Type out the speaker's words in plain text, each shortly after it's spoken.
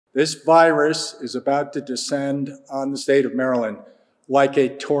This virus is about to descend on the state of Maryland like a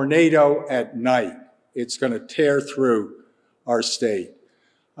tornado at night. It's going to tear through our state.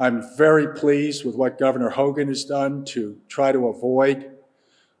 I'm very pleased with what Governor Hogan has done to try to avoid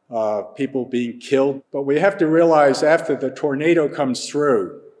people being killed. But we have to realize after the tornado comes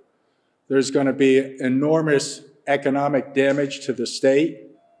through, there's going to be enormous economic damage to the state.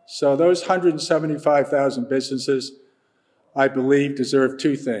 So those 175,000 businesses, I believe, deserve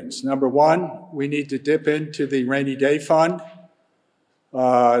two things. Number one, we need to dip into the rainy day fund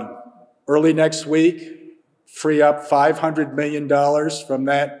early next week, free up $500 million from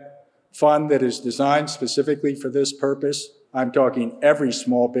that fund that is designed specifically for this purpose. I'm talking every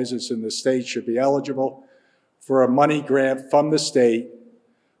small business in the state should be eligible for a money grant from the state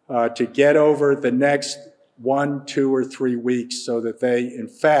to get over the next 1, 2, or 3 weeks so that they, in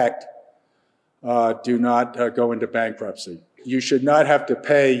fact, do not go into bankruptcy. You should not have to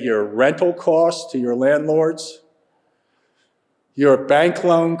pay your rental costs to your landlords, your bank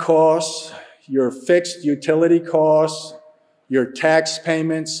loan costs, your fixed utility costs, your tax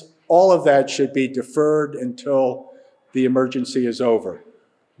payments. All of that should be deferred until the emergency is over.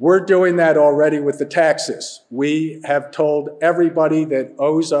 We're doing that already with the taxes. We have told everybody that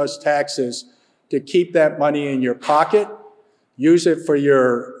owes us taxes to keep that money in your pocket. Use it for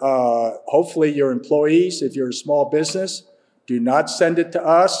your, hopefully your employees if you're a small business. Do not send it to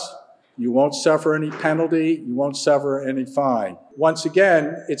us. You won't suffer any penalty. You won't suffer any fine. Once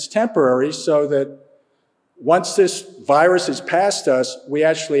again, it's temporary so that once this virus is past us, we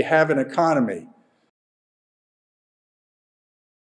actually have an economy.